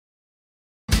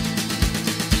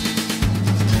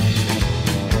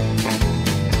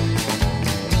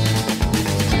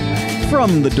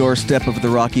From the doorstep of the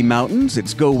Rocky Mountains,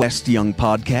 it's Go West Young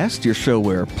Podcast, your show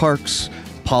where parks,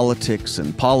 politics,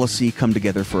 and policy come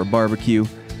together for a barbecue.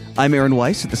 I'm Aaron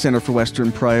Weiss at the Center for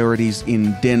Western Priorities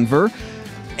in Denver,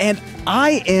 and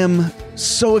I am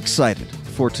so excited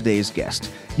for today's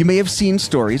guest. You may have seen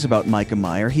stories about Mikah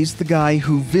Meyer. He's the guy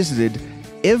who visited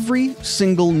every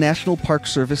single National Park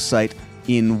Service site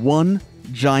in one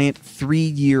giant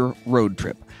 3-year road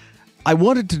trip. I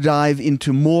wanted to dive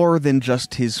into more than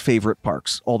just his favorite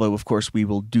parks, although of course we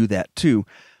will do that too.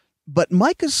 But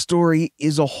Mikah's story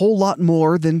is a whole lot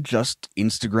more than just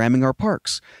Instagramming our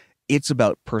parks. It's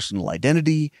about personal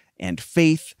identity and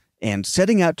faith and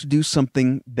setting out to do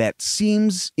something that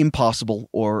seems impossible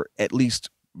or at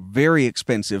least very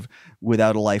expensive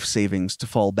without a life savings to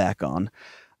fall back on.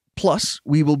 Plus,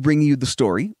 we will bring you the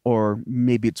story, or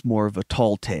maybe it's more of a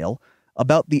tall tale,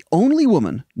 about the only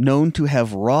woman known to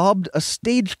have robbed a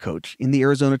stagecoach in the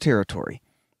Arizona Territory.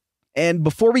 And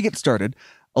before we get started,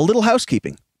 a little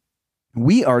housekeeping.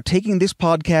 We are taking this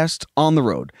podcast on the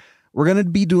road. We're going to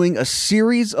be doing a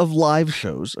series of live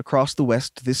shows across the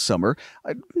West this summer.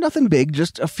 Nothing big,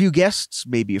 just a few guests,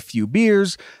 maybe a few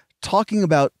beers, talking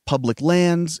about public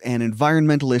lands and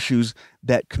environmental issues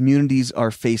that communities are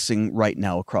facing right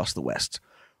now across the West.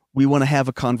 We want to have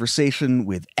a conversation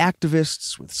with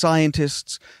activists, with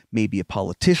scientists, maybe a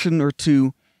politician or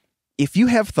two. If you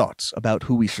have thoughts about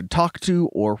who we should talk to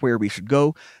or where we should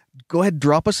go ahead,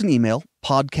 drop us an email,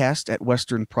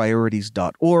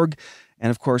 podcast@westernpriorities.org. And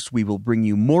of course, we will bring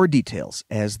you more details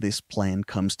as this plan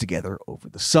comes together over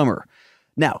the summer.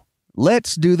 Now,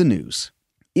 let's do the news.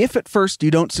 If at first you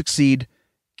don't succeed,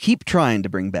 keep trying to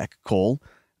bring back coal.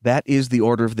 That is the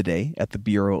order of the day at the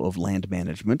Bureau of Land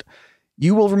Management.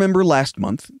 You will remember last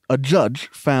month, a judge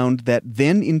found that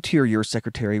then Interior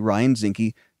Secretary Ryan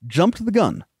Zinke jumped the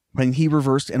gun when he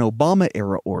reversed an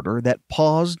Obama-era order that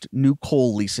paused new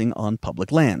coal leasing on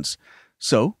public lands.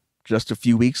 So, just a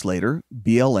few weeks later,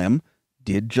 BLM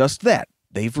did just that.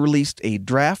 They've released a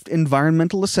draft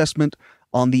environmental assessment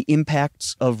on the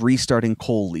impacts of restarting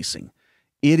coal leasing.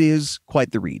 It is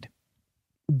quite the read.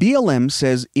 BLM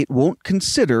says it won't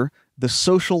consider the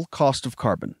social cost of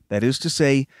carbon. That is to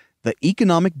say, the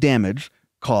economic damage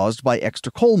caused by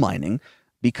extra coal mining,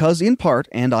 because in part,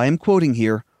 and I am quoting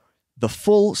here, the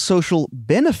full social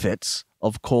benefits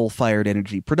of coal-fired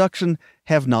energy production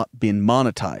have not been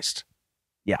monetized.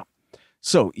 Yeah.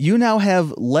 So you now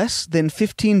have less than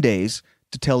 15 days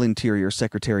to tell Interior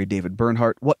Secretary David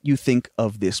Bernhardt what you think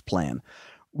of this plan.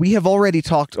 We have already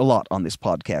talked a lot on this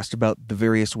podcast about the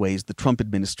various ways the Trump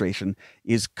administration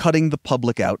is cutting the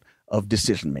public out of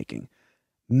decision-making.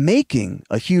 Making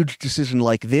a huge decision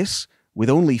like this, with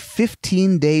only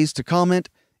 15 days to comment,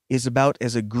 is about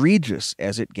as egregious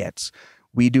as it gets.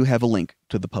 We do have a link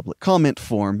to the public comment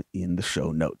form in the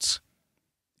show notes.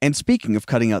 And speaking of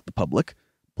cutting out the public,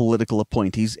 political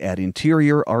appointees at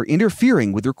Interior are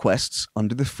interfering with requests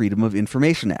under the Freedom of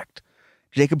Information Act.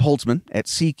 Jacob Holtzman at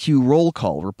CQ Roll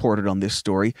Call reported on this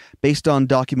story based on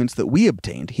documents that we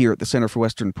obtained here at the Center for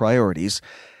Western Priorities.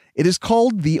 It is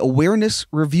called the Awareness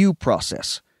Review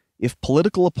Process. If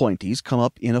political appointees come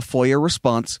up in a FOIA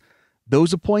response,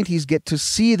 those appointees get to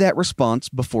see that response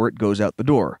before it goes out the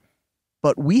door.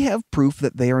 But we have proof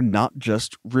that they are not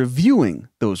just reviewing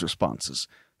those responses.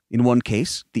 In one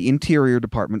case, the Interior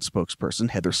Department spokesperson,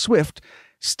 Heather Swift,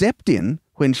 stepped in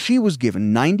when she was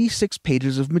given 96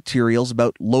 pages of materials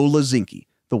about Lola Zinke,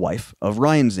 the wife of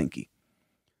Ryan Zinke.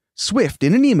 Swift,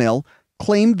 in an email,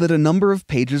 claimed that a number of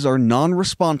pages are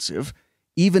non-responsive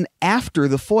even after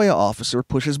the FOIA officer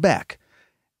pushes back.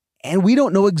 And we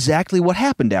don't know exactly what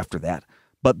happened after that,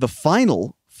 but the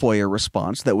final FOIA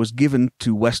response that was given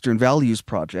to Western Values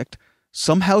Project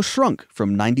somehow shrunk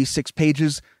from 96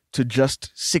 pages to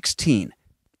just 16.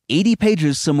 80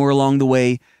 pages somewhere along the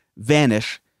way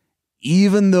vanish,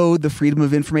 even though the Freedom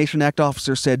of Information Act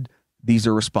officer said these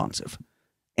are responsive.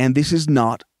 And this is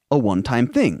not a one-time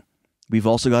thing. We've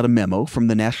also got a memo from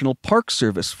the National Park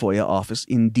Service FOIA office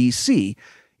in D.C.,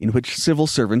 in which civil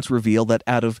servants reveal that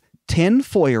out of 10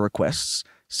 FOIA requests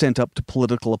sent up to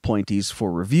political appointees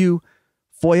for review,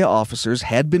 FOIA officers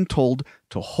had been told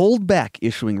to hold back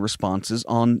issuing responses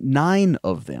on 9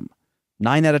 of them.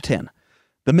 9 out of 10.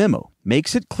 The memo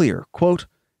makes it clear, quote,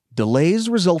 "Delays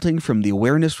resulting from the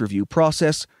awareness review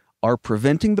process are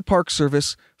preventing the Park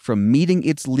Service from meeting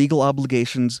its legal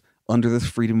obligations under the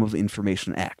Freedom of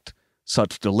Information Act.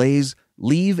 Such delays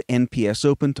leave NPS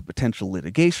open to potential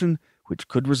litigation, which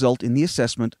could result in the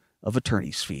assessment of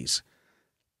attorney's fees."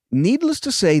 Needless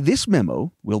to say, this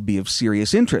memo will be of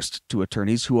serious interest to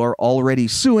attorneys who are already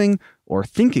suing or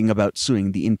thinking about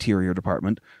suing the Interior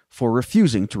Department for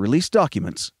refusing to release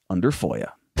documents under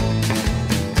FOIA.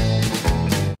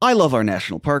 I love our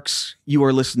national parks. You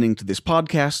are listening to this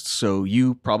podcast, so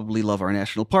you probably love our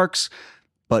national parks.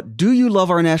 But do you love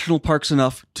our national parks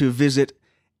enough to visit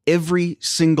every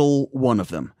single one of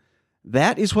them?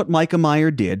 That is what Mikah Meyer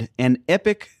did, an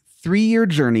epic 3-year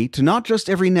journey to not just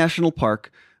every national park,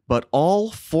 but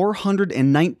all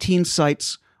 419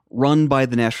 sites run by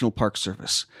the National Park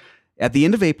Service. At the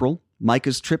end of April,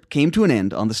 Mikah's trip came to an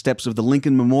end on the steps of the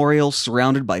Lincoln Memorial,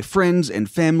 surrounded by friends and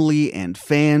family and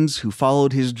fans who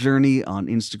followed his journey on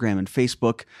Instagram and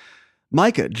Facebook.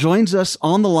 Mikah joins us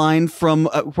on the line from,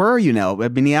 where are you now,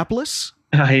 Minneapolis?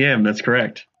 I am, that's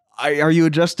correct. Are you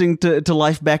adjusting to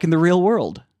life back in the real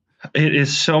world? It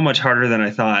is so much harder than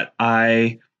I thought.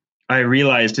 I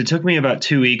realized it took me about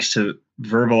 2 weeks to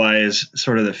verbalize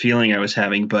sort of the feeling I was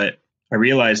having, but I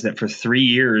realized that for 3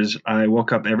 years, I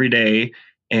woke up every day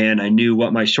and I knew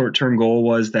what my short-term goal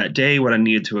was that day, what I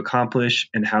needed to accomplish,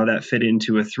 and how that fit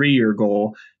into a 3-year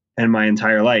goal and my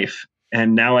entire life.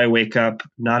 And now I wake up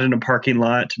not in a parking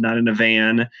lot, not in a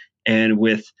van, and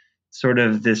with sort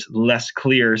of this less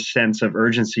clear sense of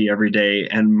urgency every day,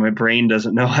 and my brain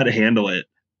doesn't know how to handle it.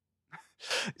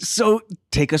 So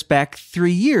take us back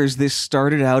 3 years. This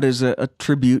started out as a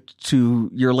tribute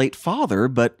to your late father,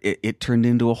 but it turned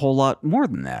into a whole lot more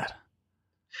than that.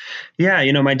 Yeah,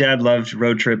 my dad loved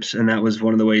road trips, and that was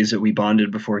one of the ways that we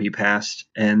bonded before he passed.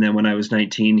 And then when I was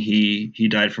 19, he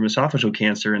died from esophageal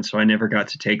cancer, and so I never got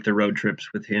to take the road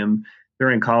trips with him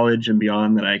during college and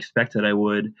beyond that I expected I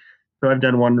would. So I've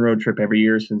done one road trip every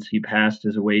year since he passed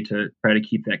as a way to try to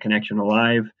keep that connection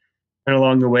alive. And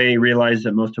along the way, realized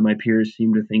that most of my peers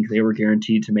seemed to think they were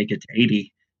guaranteed to make it to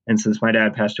 80. And since my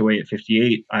dad passed away at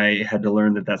 58, I had to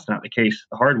learn that that's not the case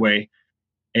the hard way,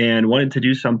 and wanted to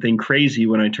do something crazy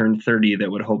when I turned 30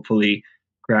 that would hopefully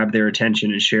grab their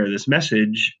attention and share this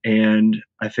message. And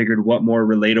I figured, what more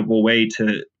relatable way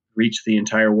to reach the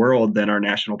entire world than our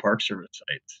National Park Service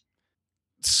sites?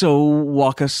 So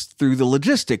walk us through the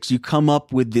logistics. You come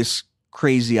up with this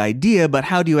crazy idea, but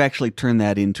how do you actually turn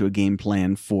that into a game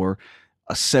plan for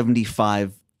a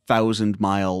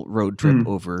 75,000-mile road trip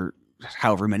over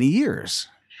however many years?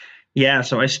 Yeah,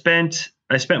 so I spent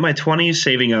my 20s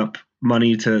saving up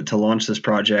money to launch this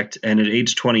project, and at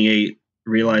age 28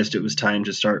 realized it was time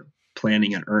to start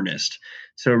planning in earnest.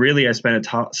 So really I spent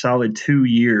a solid 2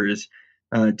 years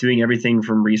doing everything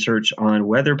from research on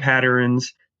weather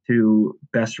patterns to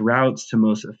best routes to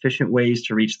most efficient ways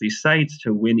to reach these sites,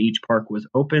 to when each park was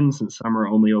open, since some are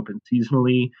only open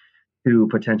seasonally, to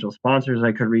potential sponsors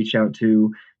I could reach out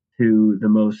to the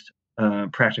most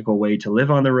practical way to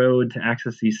live on the road, to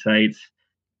access these sites,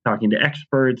 talking to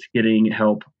experts, getting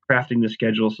help crafting the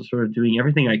schedule. So sort of doing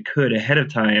everything I could ahead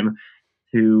of time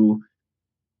to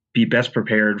be best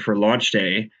prepared for launch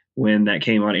day when that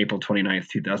came on April 29th,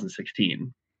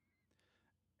 2016.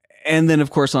 And then,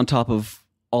 of course, on top of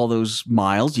all those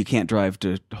miles, you can't drive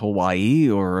to Hawaii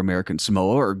or American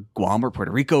Samoa or Guam or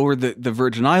Puerto Rico or the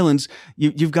Virgin Islands.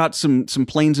 You've got some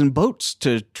planes and boats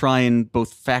to try and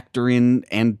both factor in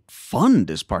and fund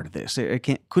as part of this. It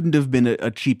couldn't have been a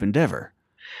cheap endeavor.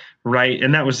 Right.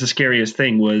 And that was the scariest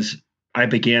thing, was I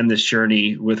began this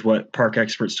journey with what park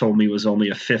experts told me was only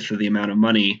a fifth of the amount of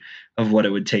money of what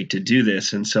it would take to do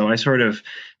this. And so I sort of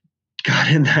got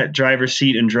in that driver's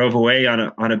seat and drove away on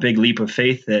a big leap of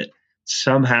faith that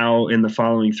somehow in the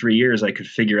following 3 years, I could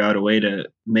figure out a way to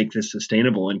make this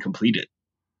sustainable and complete it.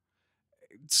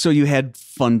 So you had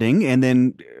funding, and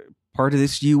then part of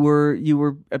this, you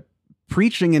were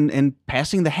preaching and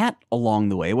passing the hat along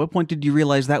the way. At what point did you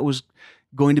realize that was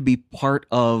going to be part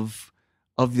of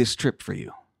this trip for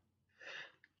you?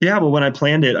 Yeah, well, when I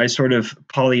planned it, I sort of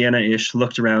Pollyanna-ish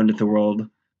looked around at the world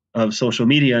of social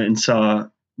media and saw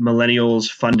millennials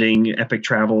funding epic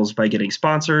travels by getting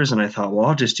sponsors. And I thought, well,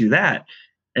 I'll just do that.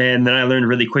 And then I learned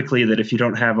really quickly that if you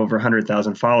don't have over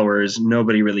 100,000 followers,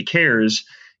 nobody really cares.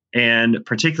 And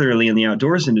particularly in the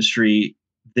outdoors industry,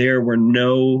 there were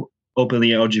no openly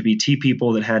LGBT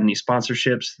people that had any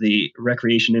sponsorships. The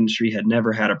recreation industry had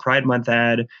never had a Pride Month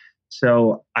ad.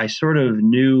 So I sort of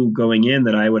knew going in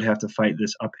that I would have to fight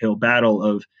this uphill battle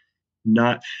of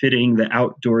not fitting the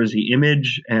outdoorsy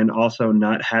image and also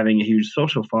not having a huge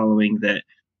social following that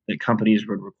companies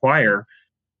would require.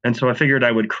 And so I figured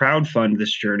I would crowdfund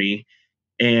this journey,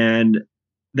 and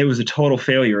there was a total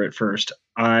failure at first.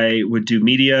 I would do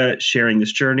media sharing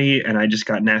this journey, and I just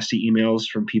got nasty emails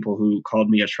from people who called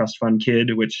me a trust fund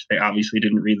kid, which they obviously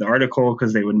didn't read the article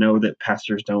because they would know that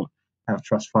pastors don't have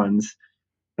trust funds.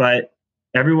 But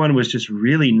everyone was just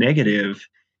really negative,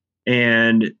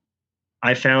 and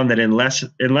I found that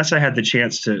unless I had the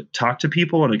chance to talk to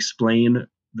people and explain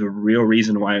the real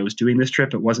reason why I was doing this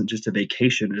trip, it wasn't just a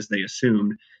vacation as they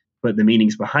assumed, but the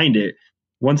meanings behind it.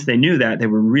 Once they knew that, they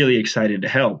were really excited to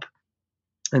help.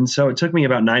 And so it took me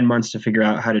about 9 months to figure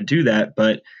out how to do that.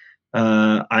 But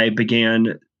I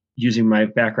began using my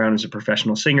background as a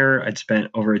professional singer. I'd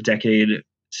spent over a decade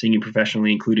singing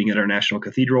professionally, including at our national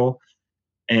cathedral,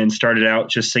 and started out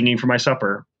just singing for my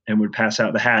supper and would pass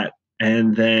out the hat.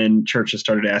 And then churches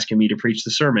started asking me to preach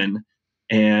the sermon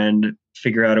and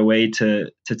figure out a way to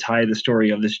tie the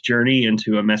story of this journey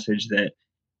into a message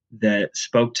that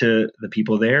spoke to the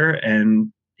people there.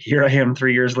 And here I am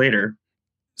 3 years later.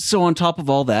 So on top of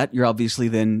all that, you're obviously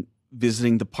then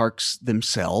visiting the parks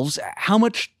themselves. How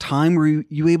much time were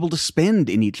you able to spend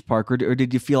in each park, or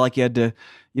did you feel like you had to,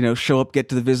 show up, get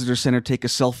to the visitor center, take a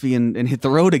selfie, and hit the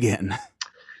road again?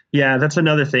 Yeah, that's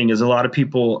another thing is a lot of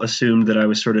people assumed that I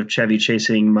was sort of Chevy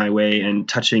chasing my way and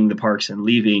touching the parks and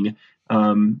leaving,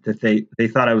 that they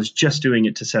thought I was just doing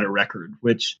it to set a record,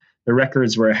 which the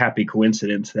records were a happy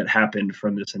coincidence that happened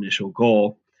from this initial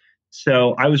goal.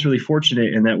 So I was really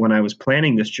fortunate in that when I was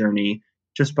planning this journey,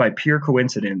 just by pure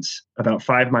coincidence, about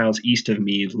 5 miles east of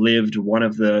me lived one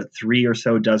of the 3 or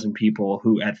so dozen people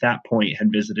who at that point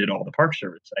had visited all the Park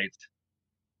Service sites.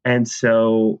 And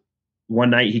so one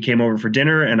night he came over for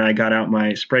dinner and I got out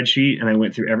my spreadsheet and I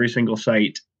went through every single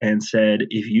site and said,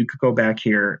 if you could go back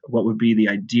here, what would be the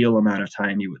ideal amount of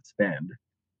time you would spend?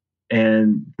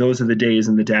 And those are the days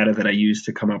and the data that I used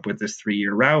to come up with this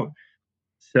 3-year route.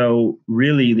 So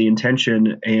really the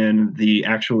intention and the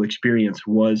actual experience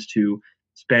was to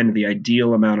spend the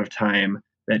ideal amount of time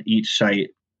that each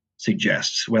site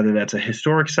suggests, whether that's a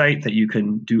historic site that you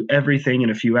can do everything in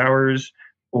a few hours,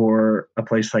 or a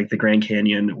place like the Grand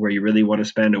Canyon where you really want to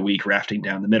spend a week rafting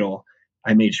down the middle.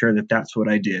 I made sure that that's what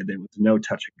I did. There was no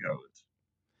touch and goes.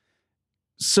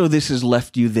 So this has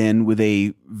left you then with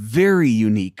a very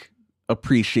unique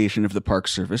appreciation of the Park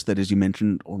Service that, as you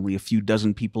mentioned, only a few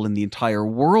dozen people in the entire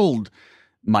world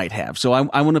might have. So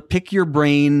I want to pick your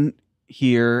brain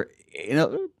here in a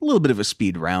little bit of a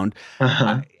speed round,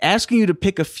 asking you to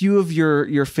pick a few of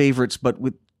your favorites, but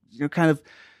with kind of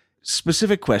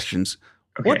specific questions.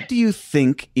 Okay. What do you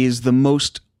think is the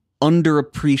most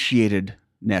underappreciated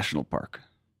national park?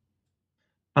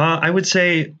 I would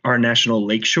say our national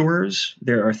lake shores.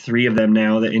 There are 3 of them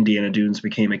now that Indiana Dunes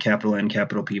became a capital N,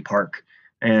 capital P park.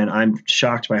 And I'm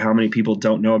shocked by how many people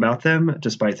don't know about them,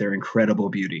 despite their incredible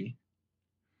beauty.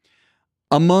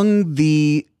 Among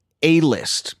the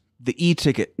A-list, the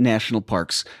e-ticket national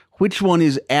parks, which one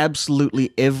is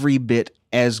absolutely every bit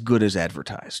as good as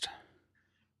advertised?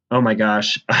 Oh my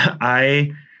gosh.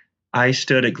 I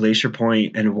stood at Glacier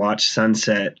Point and watched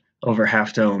sunset over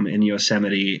Half Dome in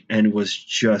Yosemite and was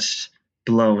just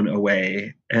blown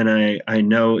away. And I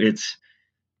know it's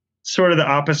sort of the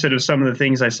opposite of some of the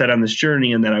things I said on this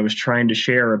journey and that I was trying to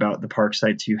share about the park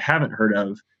sites you haven't heard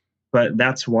of, but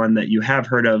that's one that you have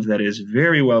heard of that is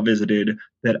very well visited,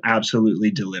 that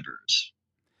absolutely delivers.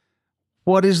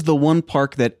 What is the one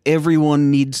park that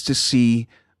everyone needs to see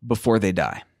before they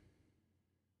die?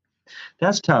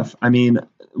 That's tough. I mean,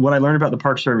 what I learned about the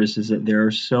Park Service is that there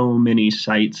are so many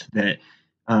sites that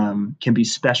can be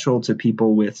special to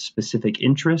people with specific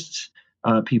interests,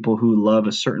 people who love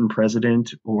a certain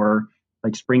president, or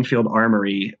like Springfield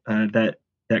Armory that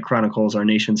chronicles our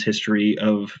nation's history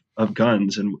of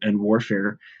guns and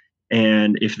warfare.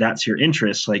 And if that's your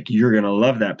interest, like, you're going to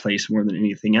love that place more than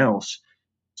anything else.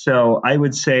 So I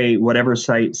would say whatever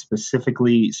site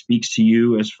specifically speaks to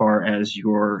you as far as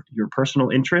your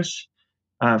personal interests.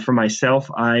 For myself,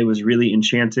 I was really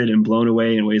enchanted and blown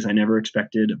away in ways I never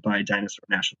expected by Dinosaur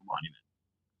National Monument.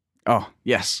 Oh,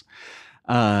 yes.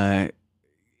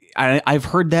 I've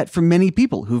heard that from many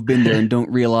people who've been there and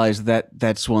don't realize that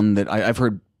that's one that I've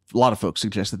heard a lot of folks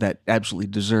suggest that absolutely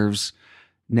deserves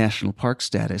national park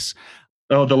status.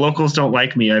 Oh, the locals don't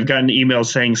like me. I've gotten emails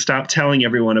saying, stop telling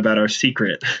everyone about our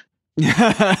secret.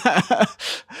 What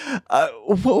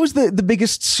was the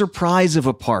biggest surprise of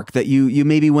a park that you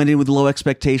maybe went in with low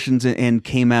expectations and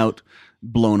came out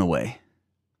blown away?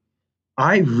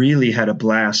 I really had a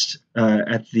blast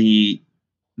at the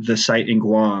site in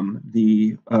Guam,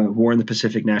 the War in the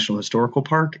Pacific National Historical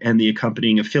Park, and the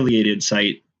accompanying affiliated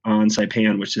site on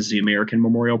Saipan, which is the American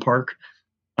Memorial Park.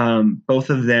 Both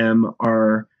of them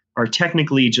are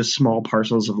technically just small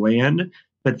parcels of land,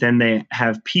 but then they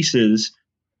have pieces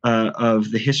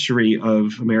of the history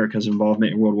of America's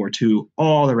involvement in World War II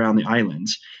all around the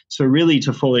islands. So really,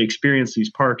 to fully experience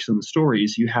these parks and the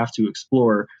stories, you have to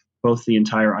explore both the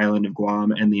entire island of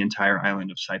Guam and the entire island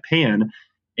of Saipan.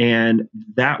 And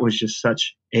that was just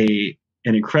such a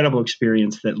an incredible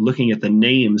experience that looking at the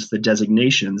names, the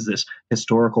designations, this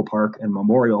historical park and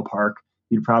memorial park,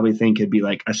 you'd probably think it'd be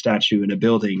like a statue in a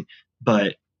building,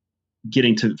 but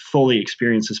getting to fully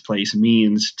experience this place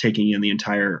means taking in the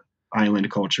entire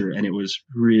island culture, and it was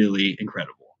really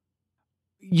incredible.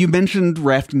 You mentioned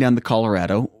rafting down the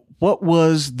Colorado. What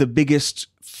was the biggest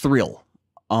thrill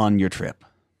on your trip?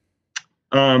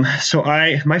 So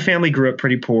my family grew up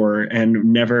pretty poor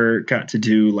and never got to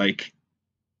do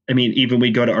even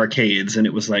we'd go to arcades and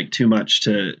it was like too much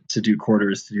to do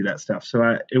quarters to do that stuff.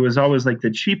 So it was always like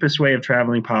the cheapest way of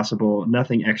traveling possible,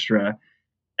 nothing extra.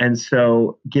 And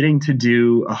so getting to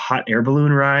do a hot air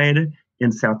balloon ride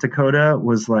in South Dakota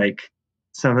was like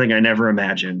something I never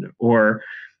imagined, or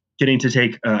getting to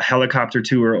take a helicopter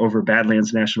tour over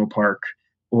Badlands National Park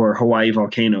or Hawaii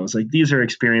volcanoes. Like, these are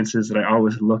experiences that I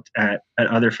always looked at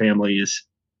other families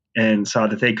and saw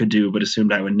that they could do, but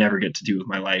assumed I would never get to do with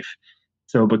my life.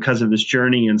 So because of this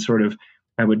journey and sort of,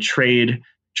 I would trade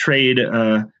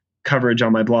coverage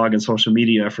on my blog and social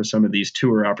media for some of these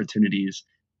tour opportunities.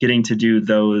 Getting to do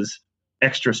those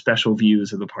extra special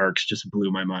views of the parks just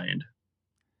blew my mind.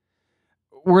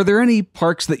 Were there any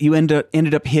parks that you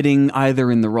ended up hitting either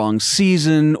in the wrong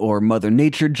season or Mother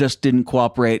Nature just didn't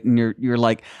cooperate, and you're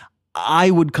like,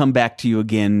 I would come back to you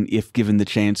again if given the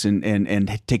chance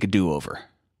and take a do-over?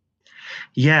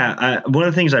 Yeah, one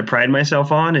of the things I pride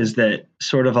myself on is that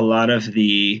sort of a lot of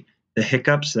the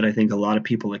hiccups that I think a lot of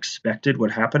people expected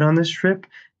would happen on this trip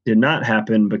did not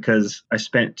happen, because I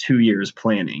spent 2 years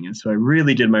planning. And so I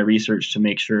really did my research to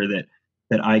make sure that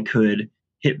I could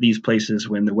hit these places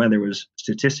when the weather was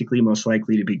statistically most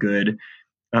likely to be good.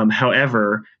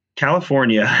 However,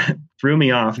 California threw me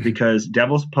off because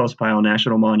Devil's Postpile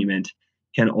National Monument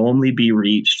can only be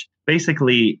reached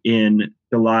basically in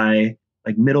July,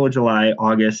 like middle of July,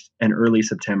 August, and early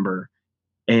September.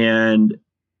 And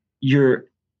you're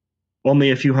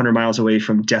only a few hundred miles away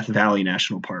from Death Valley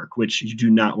National Park, which you do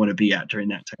not want to be at during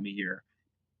that time of year.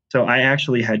 So I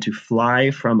actually had to fly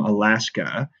from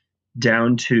Alaska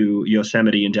down to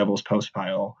Yosemite and Devil's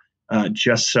Postpile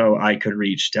just so I could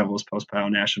reach Devil's Postpile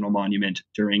National Monument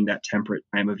during that temperate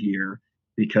time of year,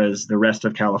 because the rest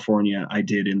of California I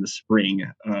did in the spring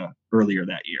earlier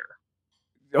that year.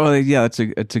 Oh, yeah, it's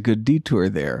a good detour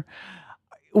there.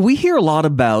 We hear a lot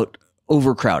about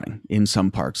overcrowding in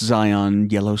some parks: Zion,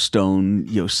 Yellowstone,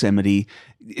 Yosemite.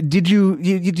 Did you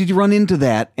run into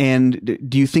that? And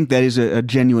do you think that is a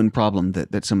genuine problem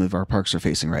that some of our parks are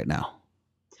facing right now?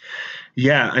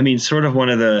 Yeah, I mean, sort of one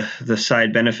of the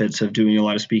side benefits of doing a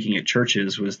lot of speaking at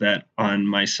churches was that on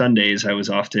my Sundays I was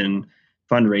often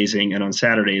fundraising, and on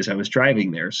Saturdays I was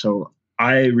driving there. So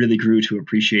I really grew to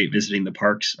appreciate visiting the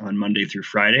parks on Monday through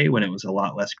Friday when it was a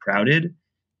lot less crowded.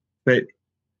 But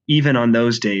even on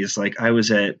those days, like I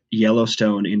was at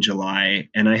Yellowstone in July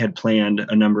and I had planned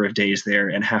a number of days there,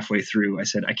 and halfway through I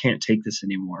said, I can't take this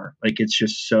anymore. Like, it's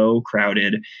just so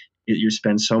crowded. You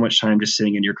spend so much time just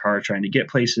sitting in your car trying to get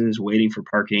places, waiting for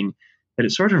parking, that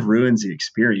it sort of ruins the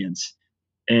experience.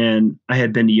 And I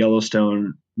had been to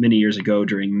Yellowstone many years ago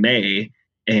during May,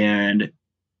 and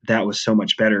that was so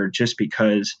much better just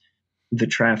because the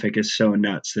traffic is so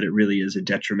nuts that it really is a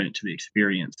detriment to the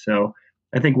experience. So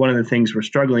I think one of the things we're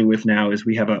struggling with now is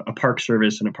we have a park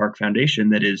service and a park foundation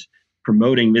that is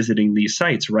promoting visiting these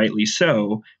sites, rightly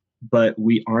so, but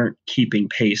we aren't keeping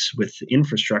pace with the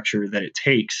infrastructure that it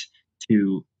takes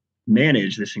to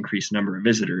manage this increased number of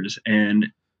visitors. And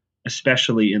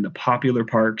especially in the popular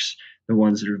parks, the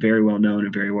ones that are very well known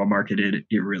and very well marketed,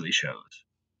 it really shows.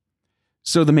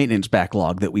 So the maintenance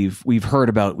backlog that we've heard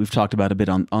about, we've talked about a bit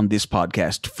on this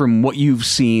podcast. From what you've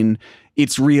seen,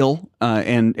 it's real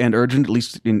and urgent, at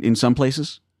least in some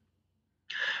places?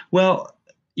 Well,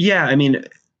 yeah. I mean,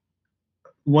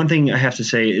 one thing I have to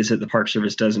say is that the Park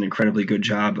Service does an incredibly good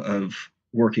job of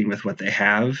working with what they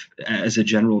have. As a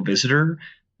general visitor,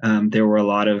 there were a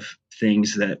lot of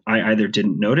things that I either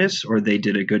didn't notice or they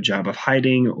did a good job of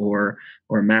hiding or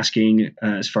masking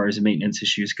as far as maintenance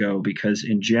issues go, because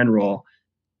in general,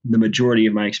 the majority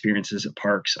of my experiences at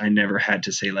parks, I never had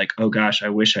to say like, oh gosh, I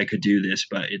wish I could do this,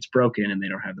 but it's broken and they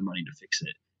don't have the money to fix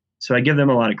it. So I give them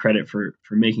a lot of credit for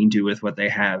making do with what they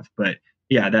have. But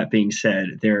yeah, that being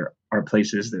said, there are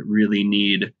places that really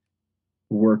need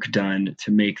work done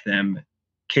to make them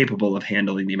capable of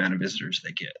handling the amount of visitors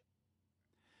they get.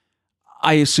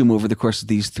 I assume over the course of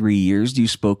these 3 years, you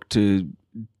spoke to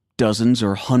dozens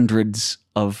or hundreds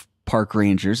of park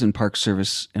rangers and Park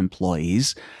Service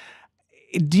employees.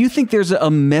 Do you think there's a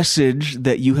message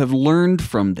that you have learned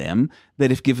from them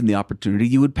that if given the opportunity,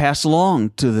 you would pass along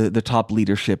to the top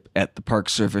leadership at the Park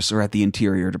Service or at the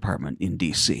Interior Department in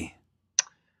D.C.?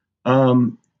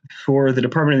 For the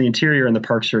Department of the Interior and the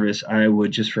Park Service, I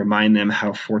would just remind them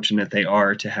how fortunate they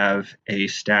are to have a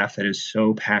staff that is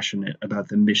so passionate about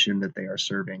the mission that they are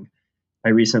serving. I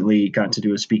recently got to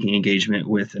do a speaking engagement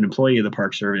with an employee of the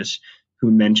Park Service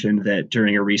who mentioned that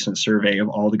during a recent survey of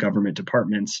all the government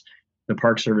departments, the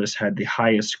Park Service had the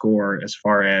highest score as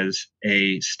far as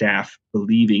a staff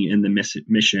believing in the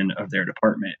mission of their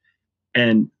department.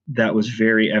 And that was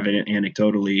very evident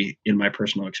anecdotally in my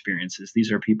personal experiences.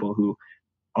 These are people who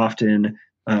often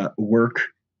work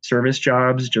service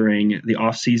jobs during the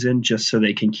off season just so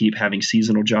they can keep having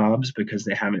seasonal jobs because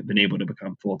they haven't been able to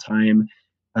become full time.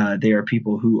 They are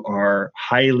people who are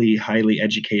highly, highly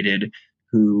educated,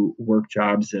 who work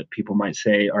jobs that people might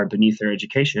say are beneath their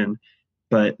education,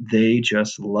 but they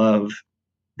just love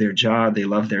their job. They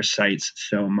love their sites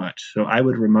so much. So I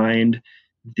would remind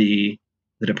the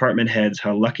department heads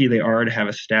how lucky they are to have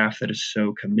a staff that is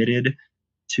so committed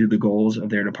to the goals of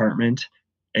their department.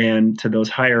 And to those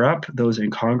higher up, those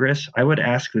in Congress, I would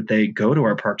ask that they go to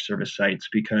our Park Service sites,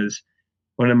 because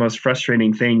one of the most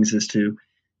frustrating things is to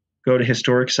go to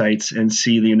historic sites and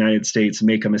see the United States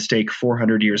make a mistake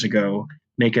 400 years ago,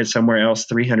 make it somewhere else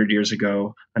 300 years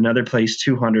ago, another place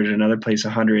 200, another place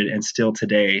 100, and still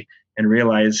today, and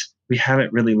realize we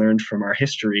haven't really learned from our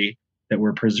history that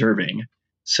we're preserving.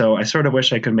 So I sort of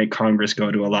wish I could make Congress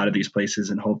go to a lot of these places,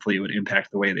 and hopefully it would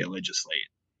impact the way they legislate.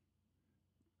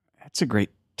 That's a great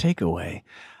takeaway.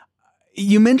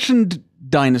 You mentioned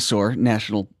Dinosaur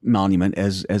National Monument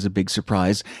as a big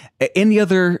surprise. Any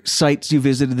other sites you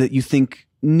visited that you think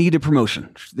need a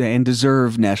promotion and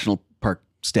deserve national park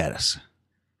status?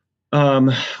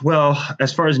 Well,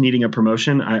 as far as needing a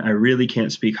promotion, I really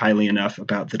can't speak highly enough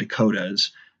about the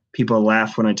Dakotas. People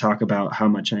laugh when I talk about how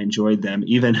much I enjoyed them.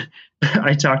 Even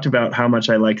I talked about how much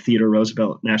I like Theodore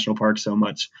Roosevelt National Park so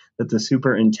much that the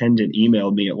superintendent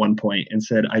emailed me at one point and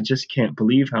said, I just can't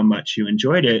believe how much you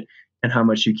enjoyed it and how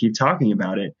much you keep talking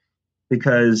about it,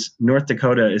 because North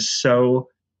Dakota is so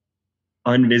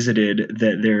unvisited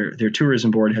that their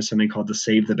tourism board has something called the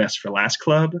Save the Best for Last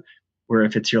Club, where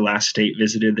if it's your last state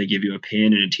visited, they give you a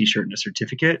pin and a t-shirt and a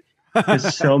certificate,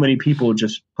 because so many people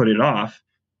just put it off.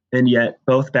 And yet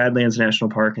both Badlands National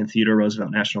Park and Theodore Roosevelt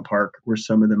National Park were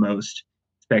some of the most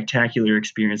spectacular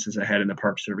experiences I had in the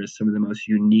Park Service, some of the most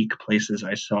unique places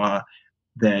I saw,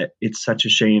 that it's such a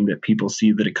shame that people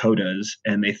see the Dakotas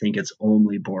and they think it's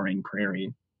only boring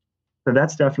prairie. So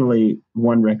that's definitely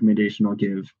one recommendation I'll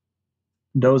give.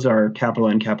 Those are capital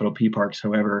N, capital P parks.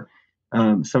 However,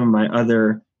 some of my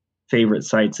other favorite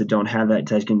sites that don't have that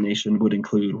designation would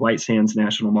include White Sands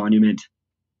National Monument,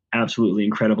 absolutely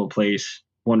incredible place,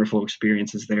 wonderful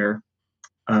experiences there.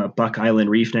 Buck Island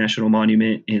Reef National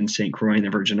Monument in St. Croix in the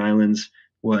Virgin Islands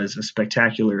was a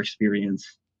spectacular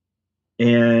experience.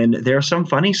 And there are some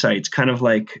funny sites, kind of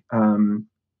like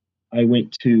I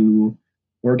went to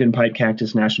Oregon Pipe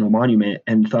Cactus National Monument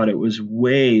and thought it was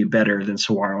way better than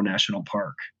Saguaro National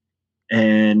Park.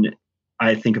 And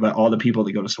I think about all the people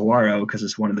that go to Saguaro because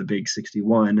it's one of the big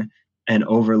 61 and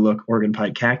overlook Oregon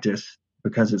Pipe Cactus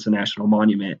because it's a national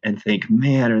monument and think,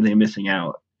 man, are they missing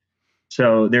out?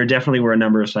 So there definitely were a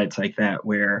number of sites like that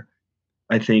where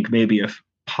I think maybe if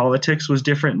politics was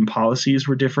different and policies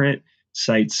were different,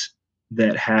 sites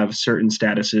that have certain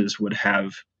statuses would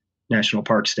have national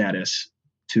park status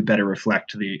to better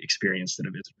reflect the experience that a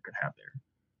visitor could have there.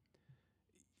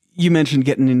 You mentioned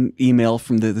getting an email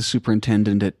from the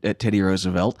superintendent at Teddy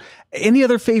Roosevelt. Any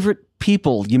other favorite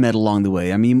people you met along the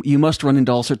way? I mean, you must run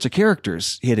into all sorts of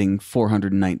characters hitting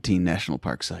 419 national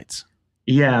park sites.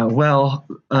 Yeah, well,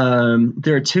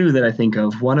 there are two that I think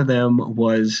of. One of them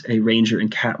was a ranger in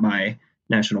Katmai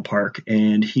National Park,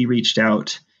 and he reached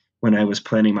out when I was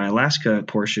planning my Alaska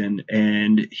portion,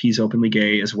 and he's openly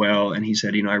gay as well. And he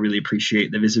said, I really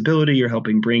appreciate the visibility you're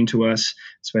helping bring to us,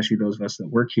 especially those of us that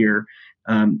work here.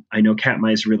 I know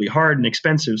Katmai is really hard and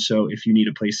expensive, so if you need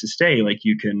a place to stay, like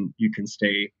you can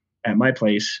stay at my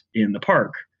place in the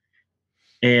park.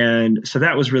 And so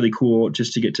that was really cool,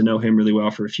 just to get to know him really well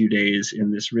for a few days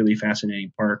in this really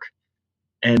fascinating park.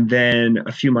 And then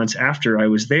a few months after I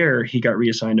was there, he got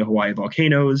reassigned to Hawaii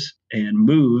volcanoes and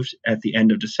moved at the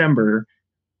end of December,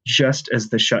 just as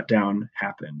the shutdown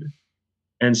happened.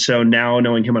 And so now,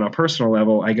 knowing him on a personal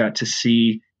level, I got to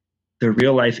see the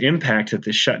real life impact that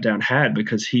this shutdown had,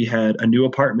 because he had a new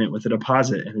apartment with a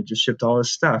deposit and had just shipped all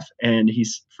his stuff, and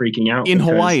he's freaking out. In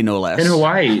Hawaii, no less. In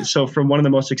Hawaii. So from one of the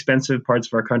most expensive parts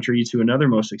of our country to another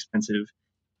most expensive.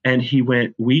 And he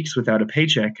went weeks without a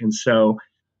paycheck. And so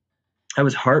I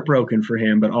was heartbroken for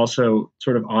him, but also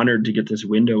sort of honored to get this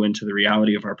window into the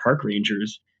reality of our park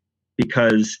rangers,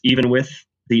 because even with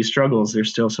these struggles, they're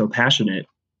still so passionate.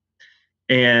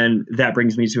 And that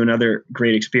brings me to another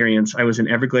great experience. I was in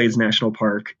Everglades National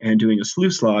Park and doing a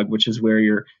sluice log, which is where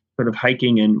you're sort of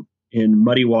hiking in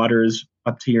muddy waters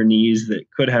up to your knees that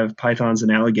could have pythons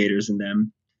and alligators in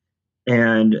them.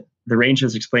 And the ranger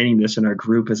is explaining this, and our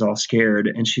group is all scared.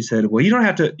 And she said, "Well, you don't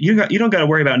got to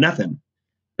worry about nothing,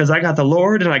 because I got the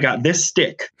Lord and I got this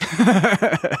stick."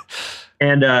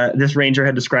 And this ranger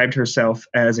had described herself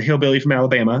as a hillbilly from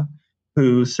Alabama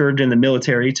who served in the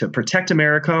military to protect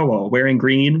America while wearing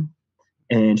green.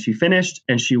 And she finished,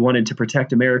 and she wanted to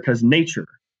protect America's nature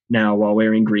now while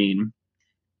wearing green.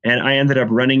 And I ended up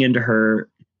running into her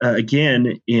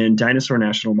again in Dinosaur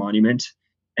National Monument,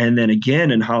 and then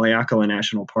again in Haleakala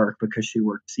National Park, because she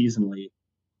worked seasonally.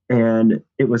 And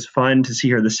it was fun to see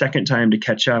her the second time to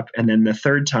catch up, and then the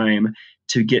third time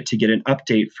to get an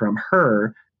update from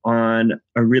her on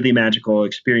a really magical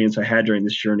experience I had during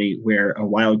this journey, where a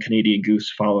wild Canadian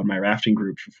goose followed my rafting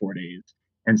group for 4 days.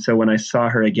 And so when I saw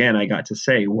her again, I got to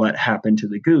say what happened to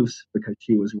the goose, because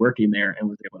she was working there and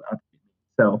was able to update me.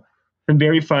 So some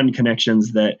very fun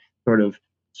connections that sort of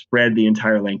spread the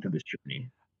entire length of this journey.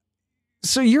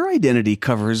 So your identity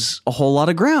covers a whole lot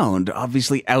of ground.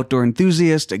 Obviously, outdoor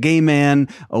enthusiast, a gay man,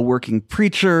 a working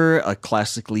preacher, a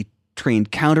classically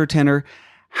trained countertenor.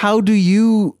 How do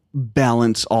you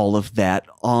balance all of that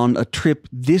on a trip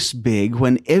this big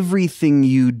when everything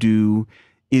you do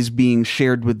is being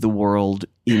shared with the world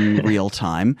in real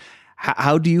time?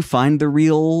 How do you find the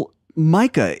real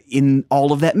Mikah in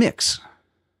all of that mix?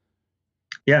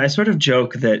 Yeah, I sort of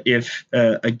joke that if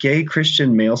a gay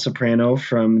Christian male soprano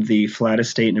from the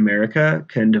flattest state in America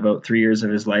can devote 3 years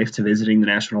of his life to visiting the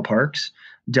national parks,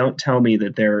 don't tell me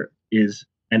that there is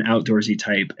an outdoorsy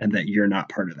type and that you're not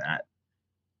part of that.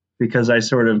 Because I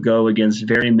sort of go against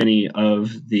very many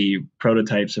of the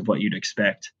prototypes of what you'd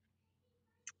expect.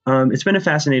 It's been a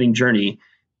fascinating journey,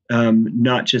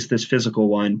 not just this physical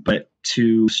one, but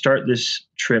to start this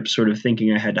trip sort of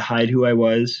thinking I had to hide who I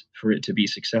was for it to be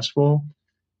successful.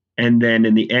 And then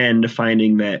in the end,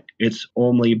 finding that it's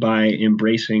only by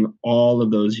embracing all of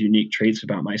those unique traits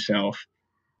about myself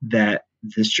that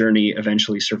this journey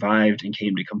eventually survived and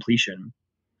came to completion.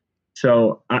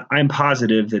 So I'm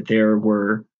positive that there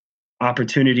were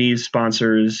opportunities,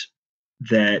 sponsors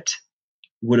that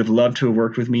would have loved to have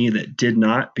worked with me that did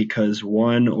not, because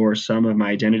one or some of my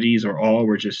identities or all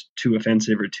were just too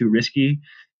offensive or too risky.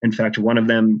 In fact, one of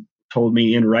them told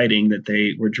me in writing that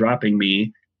they were dropping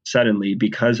me suddenly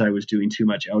because I was doing too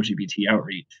much LGBT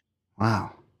outreach.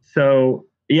 Wow. So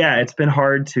yeah, it's been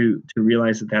hard to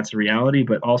realize that that's a reality,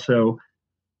 but also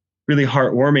really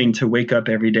heartwarming to wake up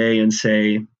every day and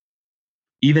say,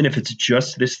 even if it's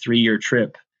just this 3-year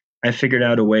trip, I figured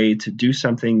out a way to do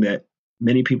something that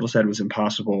many people said was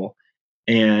impossible,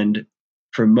 and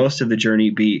for most of the journey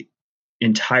be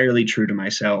entirely true to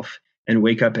myself and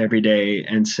wake up every day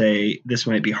and say, this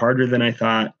might be harder than I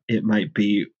thought, it might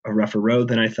be a rougher road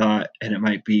than I thought, and it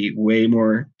might be way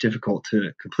more difficult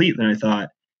to complete than I thought.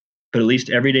 But at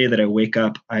least every day that I wake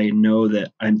up, I know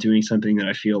that I'm doing something that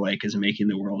I feel like is making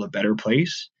the world a better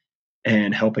place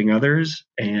and helping others.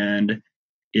 And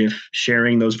if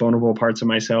sharing those vulnerable parts of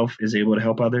myself is able to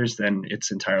help others, then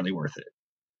it's entirely worth it.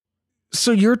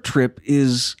 So your trip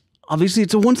is obviously,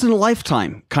 it's a once in a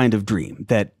lifetime kind of dream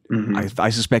that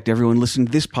I suspect everyone listening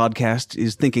to this podcast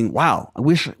is thinking, wow, I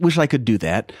wish I could do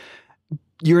that.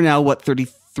 You're now, what,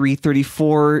 33,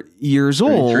 34 years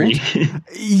old.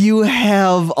 You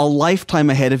have a lifetime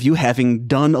ahead of you, having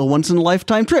done a once in a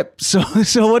lifetime trip. So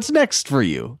what's next for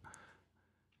you?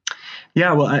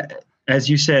 Yeah, well, as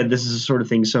you said, this is the sort of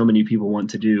thing so many people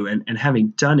want to do. And having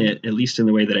done it, at least in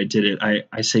the way that I did it,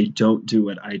 I say don't do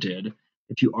what I did.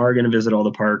 If you are going to visit all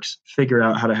the parks, figure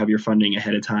out how to have your funding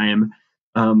ahead of time,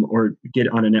 or get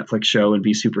on a Netflix show and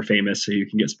be super famous so you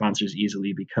can get sponsors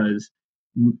easily, because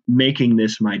making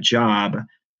this my job,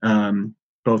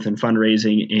 both in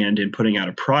fundraising and in putting out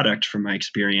a product from my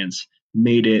experience,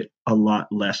 made it a lot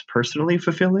less personally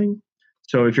fulfilling.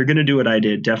 So if you're going to do what I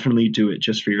did, definitely do it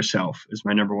just for yourself is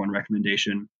my number one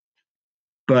recommendation.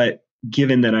 But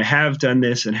given that I have done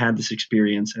this and had this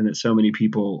experience, and that so many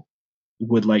people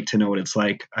would like to know what it's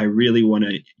like, I really want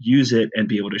to use it and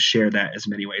be able to share that as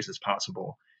many ways as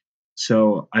possible.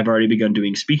 So I've already begun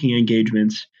doing speaking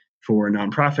engagements for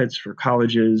nonprofits, for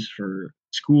colleges, for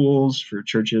schools, for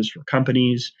churches, for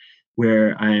companies,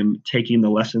 where I'm taking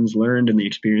the lessons learned and the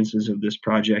experiences of this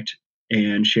project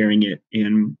and sharing it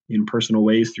in personal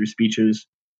ways through speeches.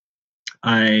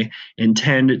 I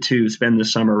intend to spend the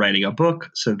summer writing a book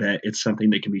so that it's something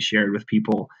that can be shared with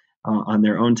people on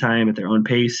their own time, at their own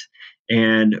pace.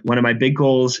 And one of my big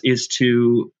goals is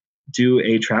to do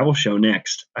a travel show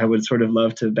next. I would sort of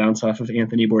love to bounce off of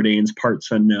Anthony Bourdain's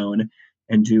Parts Unknown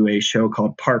and do a show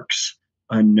called Parks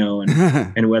Unknown.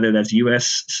 And whether that's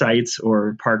U.S. sites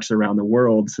or parks around the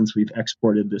world, since we've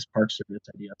exported this park service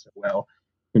idea so well,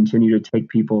 continue to take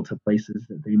people to places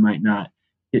that they might not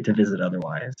get to visit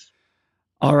otherwise.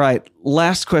 All right.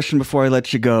 Last question before I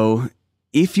let you go.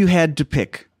 If you had to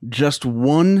pick just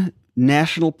one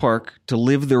national park to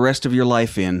live the rest of your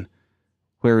life in,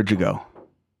 where would you go?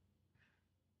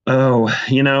 Oh,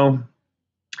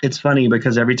 it's funny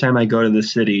because every time I go to the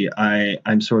city,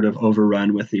 I'm sort of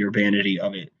overrun with the urbanity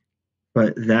of it.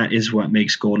 But that is what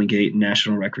makes Golden Gate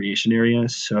National Recreation Area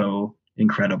so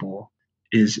incredible.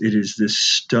 It is this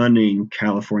stunning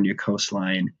California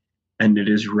coastline, and it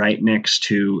is right next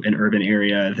to an urban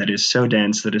area that is so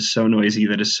dense, that is so noisy,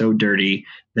 that is so dirty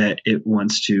that it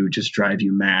wants to just drive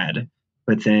you mad.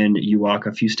 But then you walk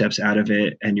a few steps out of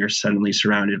it and you're suddenly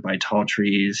surrounded by tall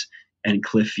trees and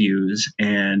cliff views,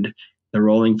 and the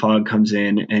rolling fog comes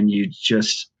in, and you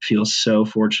just feel so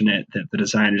fortunate that the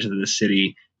designers of the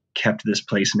city kept this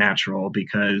place natural,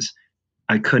 because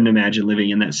I couldn't imagine living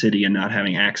in that city and not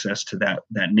having access to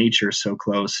that nature so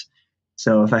close.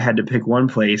 So if I had to pick one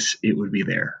place, it would be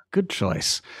there. Good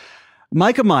choice.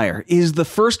 Mikah Meyer is the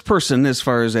first person, as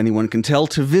far as anyone can tell,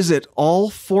 to visit all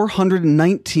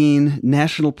 419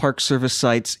 National Park Service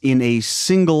sites in a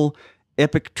single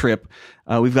epic trip.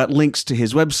 We've got links to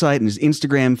his website and his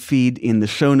Instagram feed in the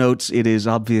show notes. It is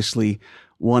obviously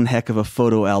one heck of a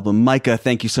photo album. Mikah,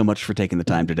 thank you so much for taking the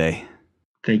time today.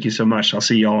 Thank you so much. I'll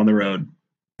see you all on the road.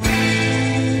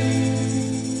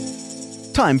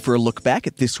 Time for a look back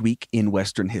at this week in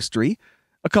Western history.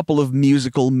 A couple of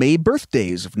musical May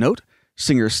birthdays of note.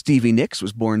 Singer Stevie Nicks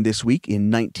was born this week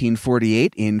in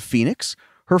 1948 in Phoenix.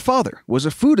 Her father was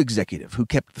a food executive who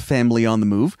kept the family on the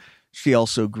move. She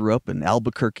also grew up in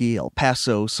Albuquerque, El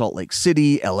Paso, Salt Lake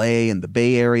City, LA, and the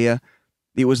Bay Area.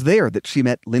 It was there that she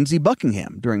met Lindsey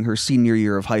Buckingham during her senior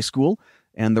year of high school,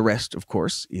 and the rest, of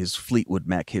course, is Fleetwood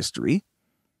Mac history.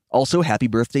 Also, happy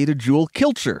birthday to Jewel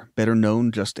Kilcher, better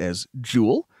known just as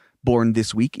Jewel, born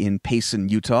this week in Payson,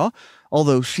 Utah,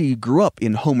 although she grew up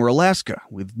in Homer, Alaska,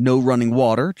 with no running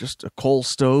water, just a coal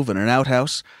stove and an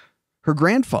outhouse. Her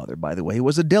grandfather, by the way,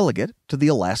 was a delegate to the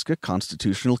Alaska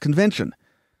Constitutional Convention.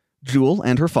 Jewel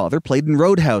and her father played in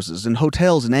roadhouses and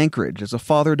hotels in Anchorage as a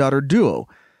father-daughter duo,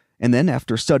 and then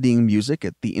after studying music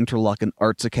at the Interlochen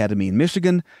Arts Academy in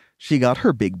Michigan, she got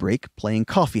her big break playing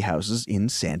coffee houses in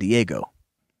San Diego.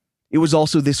 It was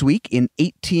also this week in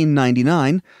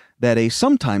 1899 that a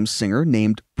sometimes singer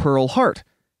named Pearl Hart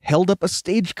held up a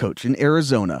stagecoach in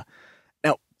Arizona.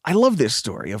 Now, I love this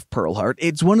story of Pearl Hart.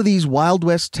 It's one of these Wild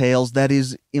West tales that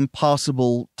is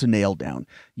impossible to nail down.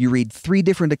 You read 3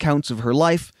 different accounts of her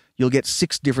life, you'll get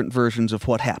 6 different versions of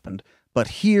what happened. But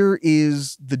here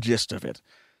is the gist of it.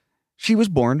 She was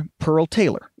born Pearl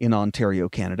Taylor in Ontario,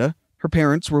 Canada. Her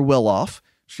parents were well off.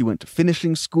 She went to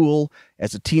finishing school.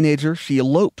 As a teenager, she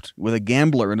eloped with a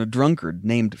gambler and a drunkard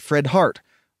named Fred Hart,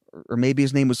 or maybe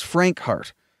his name was Frank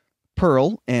Hart.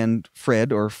 Pearl and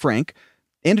Fred, or Frank,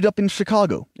 ended up in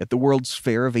Chicago at the World's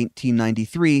Fair of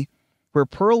 1893, where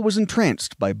Pearl was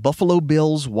entranced by Buffalo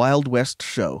Bill's Wild West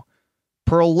show.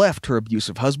 Pearl left her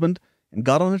abusive husband and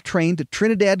got on a train to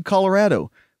Trinidad,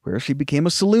 Colorado, where she became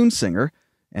a saloon singer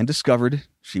and discovered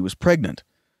she was pregnant.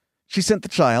 She sent the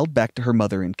child back to her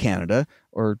mother in Canada,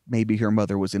 or maybe her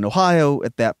mother was in Ohio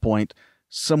at that point.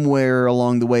 Somewhere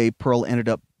along the way, Pearl ended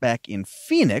up back in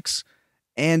Phoenix,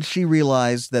 and she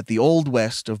realized that the Old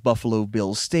West of Buffalo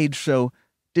Bill's stage show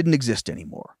didn't exist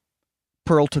anymore.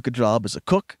 Pearl took a job as a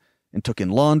cook and took in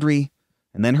laundry,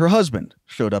 and then her husband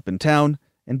showed up in town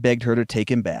and begged her to take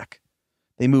him back.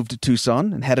 They moved to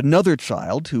Tucson and had another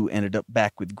child who ended up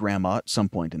back with Grandma at some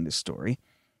point in this story.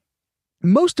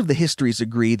 Most of the histories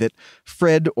agree that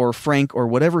Fred or Frank or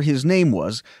whatever his name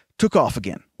was took off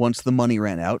again once the money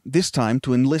ran out, this time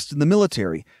to enlist in the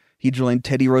military. He joined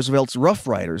Teddy Roosevelt's Rough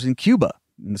Riders in Cuba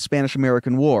in the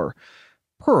Spanish-American War.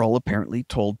 Pearl apparently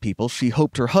told people she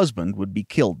hoped her husband would be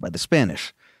killed by the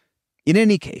Spanish. In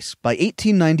any case, by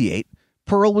 1898,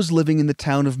 Pearl was living in the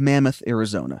town of Mammoth,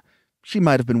 Arizona. She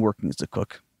might have been working as a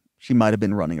cook. She might have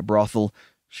been running a brothel.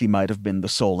 She might have been the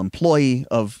sole employee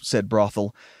of said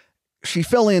brothel. She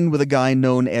fell in with a guy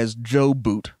known as Joe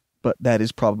Boot, but that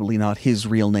is probably not his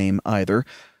real name either.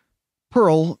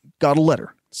 Pearl got a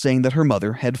letter saying that her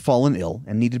mother had fallen ill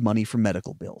and needed money for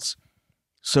medical bills.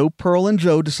 So Pearl and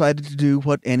Joe decided to do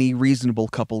what any reasonable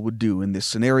couple would do in this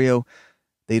scenario.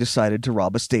 They decided to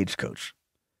rob a stagecoach.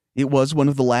 It was one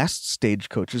of the last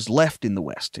stagecoaches left in the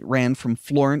West. It ran from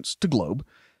Florence to Globe.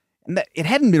 And that it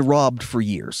hadn't been robbed for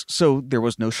years, so there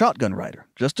was no shotgun rider,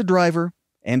 just a driver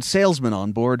and salesman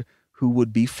on board who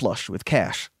would be flush with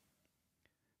cash.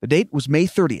 The date was May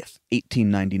 30th,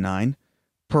 1899.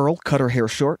 Pearl cut her hair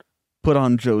short, put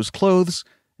on Joe's clothes,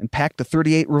 and packed a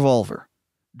 .38 revolver.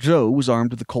 Joe was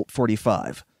armed with a Colt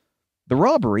 .45. The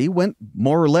robbery went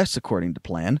more or less according to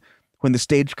plan. When the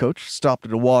stagecoach stopped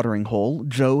at a watering hole,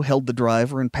 Joe held the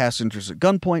driver and passengers at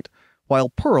gunpoint, while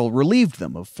Pearl relieved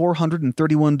them of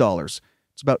 $431.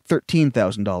 It's about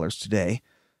 $13,000 today.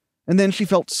 And then she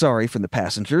felt sorry for the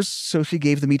passengers, so she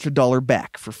gave them each $1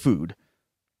 back for food.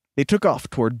 They took off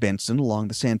toward Benson along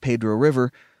the San Pedro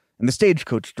River, and the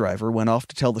stagecoach driver went off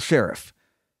to tell the sheriff.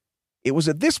 It was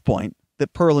at this point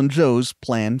that Pearl and Joe's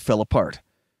plan fell apart.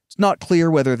 It's not clear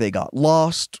whether they got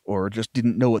lost or just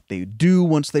didn't know what they'd do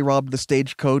once they robbed the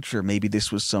stagecoach, or maybe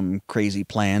this was some crazy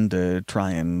plan to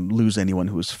try and lose anyone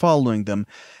who was following them.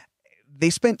 They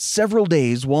spent several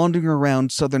days wandering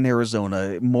around southern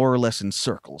Arizona, more or less in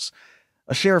circles.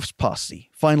 A sheriff's posse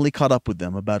finally caught up with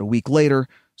them about a week later,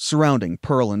 surrounding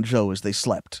Pearl and Joe as they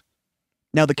slept.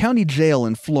 Now, the county jail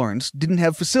in Florence didn't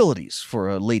have facilities for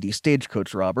a lady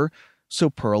stagecoach robber, so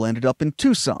Pearl ended up in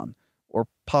Tucson, or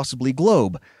possibly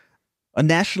Globe. A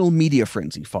national media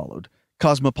frenzy followed.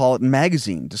 Cosmopolitan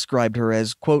magazine described her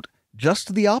as, quote,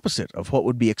 just the opposite of what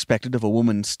would be expected of a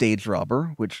woman stage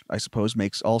robber, which I suppose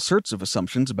makes all sorts of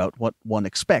assumptions about what one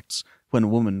expects when a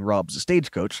woman robs a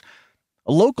stagecoach.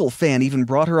 A local fan even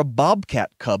brought her a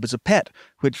bobcat cub as a pet,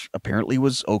 which apparently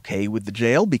was okay with the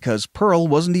jail because Pearl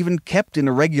wasn't even kept in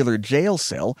a regular jail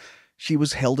cell. She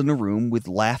was held in a room with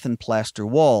lath and plaster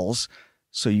walls,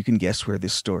 so you can guess where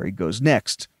this story goes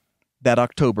next. That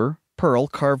October, Pearl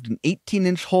carved an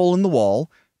 18-inch hole in the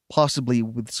wall, possibly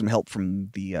with some help from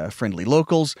the friendly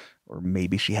locals, or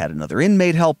maybe she had another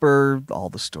inmate help her. All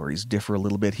the stories differ a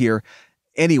little bit here.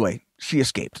 Anyway, she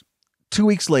escaped. 2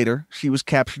 weeks later, she was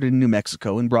captured in New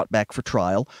Mexico and brought back for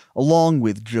trial, along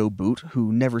with Joe Boot,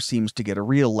 who never seems to get a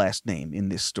real last name in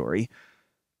this story.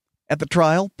 At the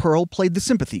trial, Pearl played the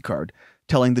sympathy card,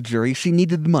 telling the jury she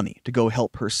needed the money to go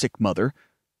help her sick mother,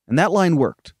 and that line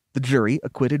worked. The jury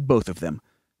acquitted both of them.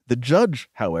 The judge,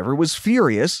 however, was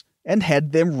furious and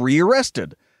had them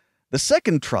rearrested. The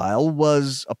second trial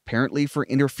was apparently for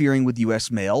interfering with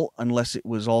U.S. mail, unless it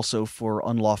was also for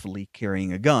unlawfully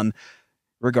carrying a gun.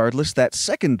 Regardless, that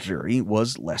second jury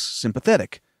was less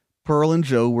sympathetic. Pearl and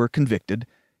Joe were convicted.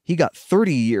 He got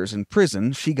 30 years in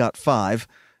prison, she got 5.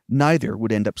 Neither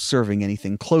would end up serving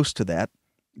anything close to that.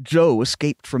 Joe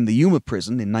escaped from the Yuma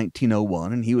prison in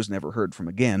 1901, and he was never heard from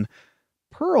again.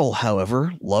 Pearl,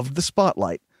 however, loved the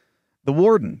spotlight. The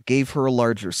warden gave her a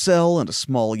larger cell and a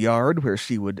small yard where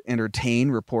she would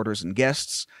entertain reporters and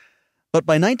guests. But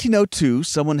by 1902,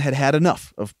 someone had had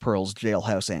enough of Pearl's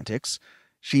jailhouse antics.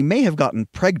 She may have gotten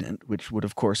pregnant, which would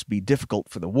of course be difficult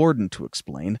for the warden to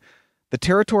explain. The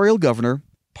territorial governor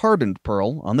pardoned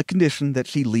Pearl on the condition that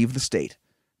she leave the state.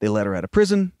 They let her out of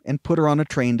prison and put her on a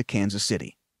train to Kansas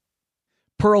City.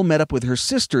 Pearl met up with her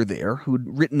sister there, who'd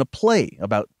written a play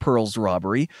about Pearl's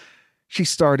robbery. She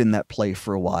starred in that play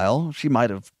for a while. She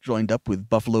might have joined up with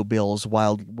Buffalo Bill's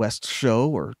Wild West show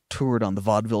or toured on the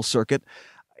vaudeville circuit.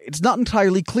 It's not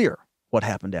entirely clear what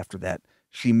happened after that.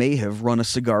 She may have run a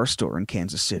cigar store in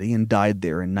Kansas City and died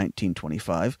there in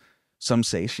 1925. Some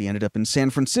say she ended up in San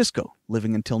Francisco,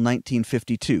 living until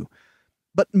 1952.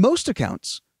 But most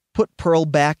accounts put Pearl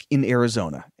back in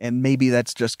Arizona, and maybe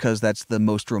that's just because that's the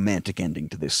most romantic ending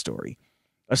to this story.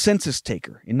 A census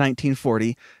taker in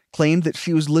 1940 claimed that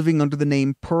she was living under the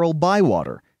name Pearl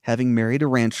Bywater, having married a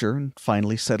rancher and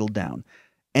finally settled down.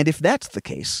 And if that's the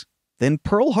case, then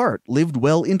Pearl Hart lived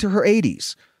well into her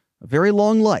 80s. A very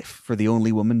long life for the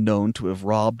only woman known to have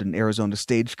robbed an Arizona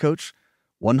stagecoach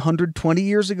 120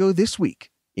 years ago this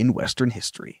week in Western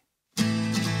history.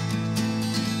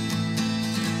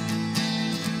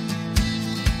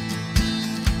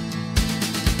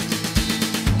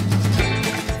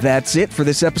 That's it for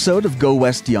this episode of Go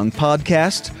West Young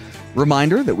Podcast.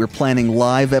 Reminder that we're planning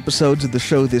live episodes of the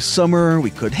show this summer.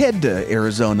 We could head to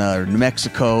Arizona or New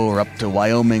Mexico or up to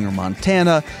Wyoming or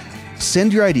Montana.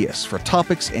 Send your ideas for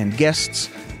topics and guests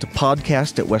to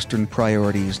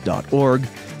podcast@westernpriorities.org.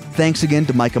 Thanks again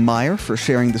to Mikah Meyer for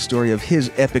sharing the story of his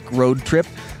epic road trip.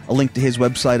 A link to his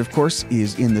website, of course,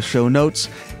 is in the show notes.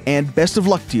 And best of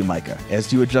luck to you, Mikah,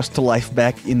 as you adjust to life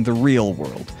back in the real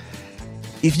world.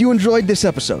 If you enjoyed this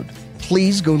episode,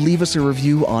 please go leave us a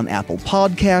review on Apple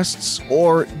Podcasts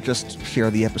or just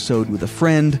share the episode with a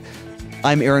friend.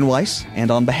 I'm Aaron Weiss, and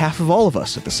on behalf of all of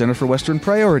us at the Center for Western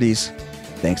Priorities,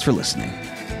 thanks for listening.